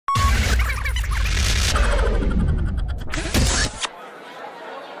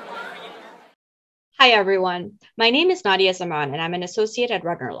Hi, everyone. My name is Nadia Zaman, and I'm an associate at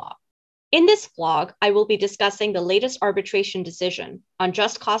Rudner Law. In this vlog, I will be discussing the latest arbitration decision on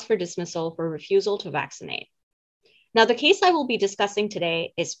just cause for dismissal for refusal to vaccinate. Now, the case I will be discussing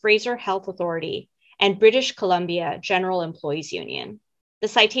today is Fraser Health Authority and British Columbia General Employees Union. The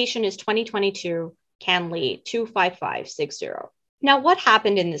citation is 2022 CanLII 25560. Now, what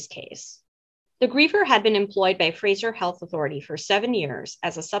happened in this case? The griever had been employed by Fraser Health Authority for 7 years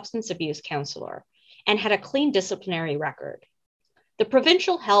as a substance abuse counselor and had a clean disciplinary record. The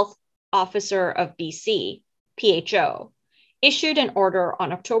Provincial Health Officer of BC, PHO, issued an order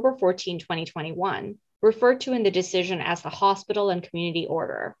on October 14, 2021, referred to in the decision as the Hospital and Community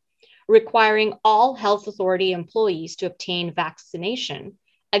Order, requiring all health authority employees to obtain vaccination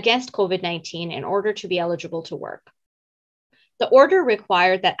against COVID-19 in order to be eligible to work. The order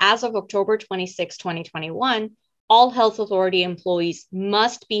required that as of October 26, 2021, all health authority employees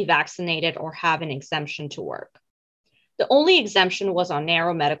must be vaccinated or have an exemption to work. The only exemption was on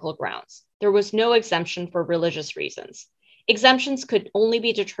narrow medical grounds. There was no exemption for religious reasons. Exemptions could only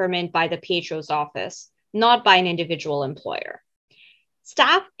be determined by the PHO's office, not by an individual employer.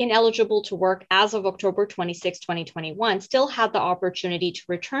 Staff ineligible to work as of October 26, 2021 still had the opportunity to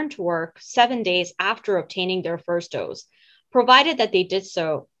return to work 7 days after obtaining their first dose, provided that they did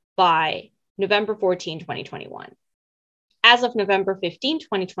so by November 14, 2021. As of November 15,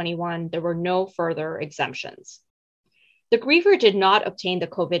 2021, there were no further exemptions. The griever did not obtain the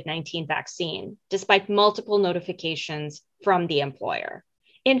COVID-19 vaccine, despite multiple notifications from the employer.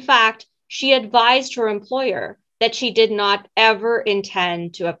 In fact, she advised her employer that she did not ever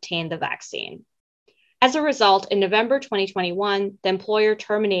intend to obtain the vaccine. As a result, in November 2021, the employer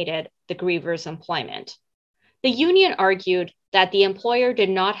terminated the griever's employment. The union argued that the employer did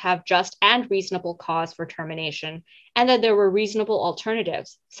not have just and reasonable cause for termination and that there were reasonable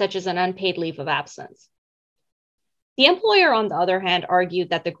alternatives, such as an unpaid leave of absence. The employer, on the other hand,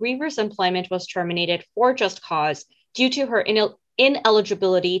 argued that the griever's employment was terminated for just cause due to her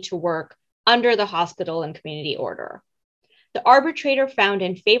ineligibility to work under the Hospital and Community Order. The arbitrator found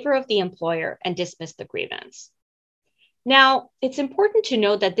in favor of the employer and dismissed the grievance. Now, it's important to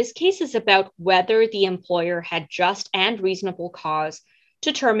note that this case is about whether the employer had just and reasonable cause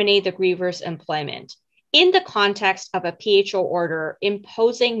to terminate the griever's employment in the context of a PHO order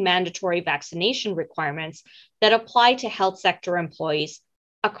imposing mandatory vaccination requirements that apply to health sector employees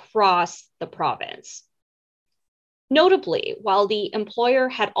across the province. Notably, while the employer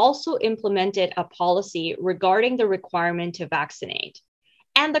had also implemented a policy regarding the requirement to vaccinate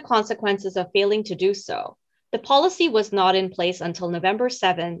and the consequences of failing to do so, the policy was not in place until November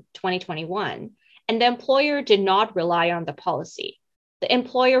 7, 2021, and the employer did not rely on the policy. The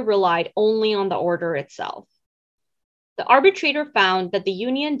employer relied only on the order itself. The arbitrator found that the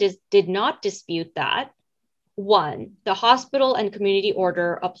union did not dispute that, 1, the Hospital and Community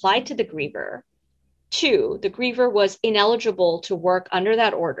Order applied to the griever, 2, the griever was ineligible to work under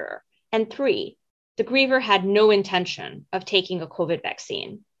that order, and 3, the griever had no intention of taking a COVID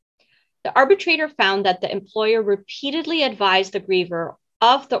vaccine. The arbitrator found that the employer repeatedly advised the griever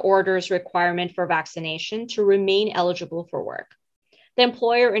of the order's requirement for vaccination to remain eligible for work. The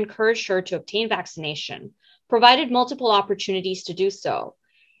employer encouraged her to obtain vaccination, provided multiple opportunities to do so,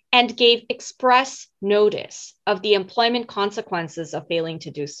 and gave express notice of the employment consequences of failing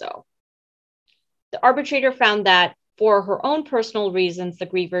to do so. The arbitrator found that for her own personal reasons, the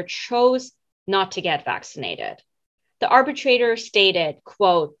griever chose not to get vaccinated. The arbitrator stated,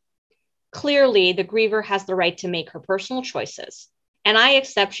 quote, "Clearly, the griever has the right to make her personal choices, and I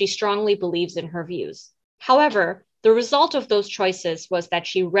accept she strongly believes in her views. However, the result of those choices was that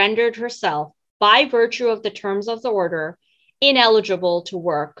she rendered herself, by virtue of the terms of the order, ineligible to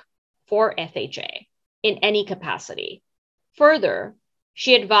work for FHA in any capacity. Further,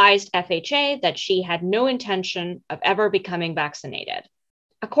 she advised FHA that she had no intention of ever becoming vaccinated.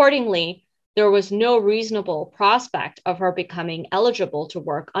 Accordingly, there was no reasonable prospect of her becoming eligible to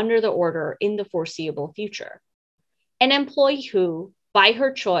work under the order in the foreseeable future. An employee who, by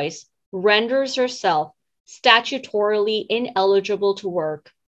her choice, renders herself statutorily ineligible to work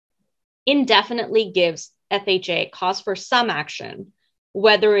indefinitely gives FHA cause for some action,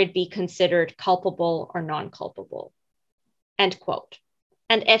 whether it be considered culpable or non-culpable." End quote.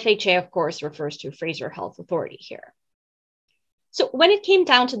 And FHA, of course, refers to Fraser Health Authority here. So when it came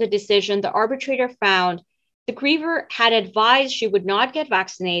down to the decision, the arbitrator found the griever had advised she would not get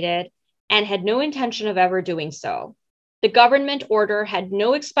vaccinated and had no intention of ever doing so. The government order had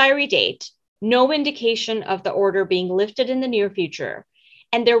no expiry date, no indication of the order being lifted in the near future,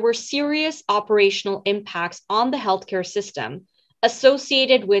 and there were serious operational impacts on the healthcare system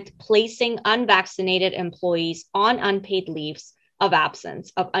associated with placing unvaccinated employees on unpaid leaves of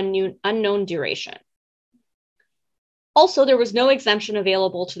absence of unknown duration. Also, there was no exemption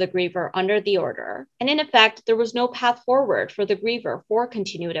available to the griever under the order, and in effect, there was no path forward for the griever for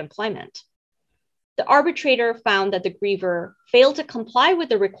continued employment. The arbitrator found that the griever failed to comply with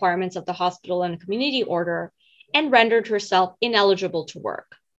the requirements of the hospital and community order and rendered herself ineligible to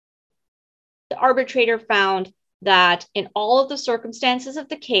work. The arbitrator found that in all of the circumstances of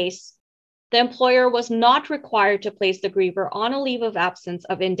the case, the employer was not required to place the griever on a leave of absence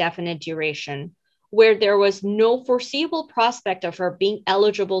of indefinite duration, where there was no foreseeable prospect of her being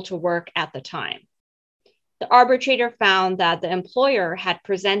eligible to work at the time. The arbitrator found that the employer had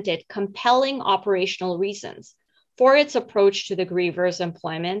presented compelling operational reasons for its approach to the griever's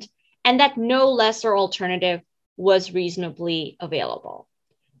employment and that no lesser alternative was reasonably available.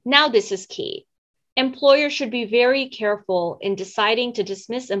 Now, this is key. Employers should be very careful in deciding to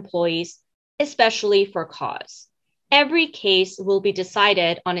dismiss employees, especially for cause. Every case will be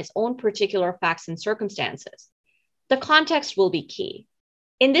decided on its own particular facts and circumstances. The context will be key.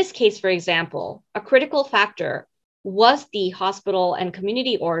 In this case, for example, a critical factor was the hospital and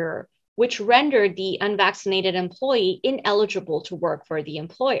community order, which rendered the unvaccinated employee ineligible to work for the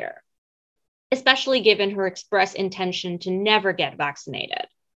employer, especially given her express intention to never get vaccinated.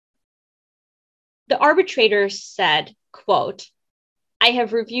 The arbitrator said, quote, "I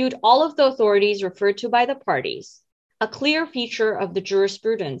have reviewed all of the authorities referred to by the parties. A clear feature of the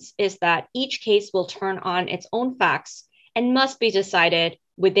jurisprudence is that each case will turn on its own facts and must be decided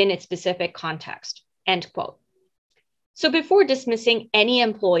within its specific context," end quote. So before dismissing any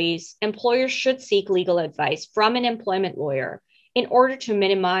employees, employers should seek legal advice from an employment lawyer in order to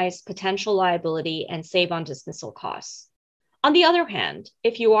minimize potential liability and save on dismissal costs. On the other hand,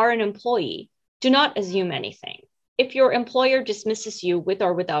 if you are an employee, do not assume anything. If your employer dismisses you with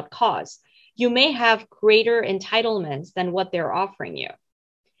or without cause, you may have greater entitlements than what they're offering you.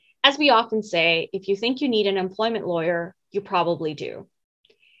 As we often say, if you think you need an employment lawyer, you probably do.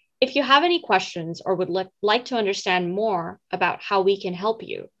 If you have any questions or would like to understand more about how we can help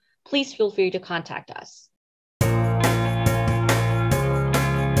you, please feel free to contact us.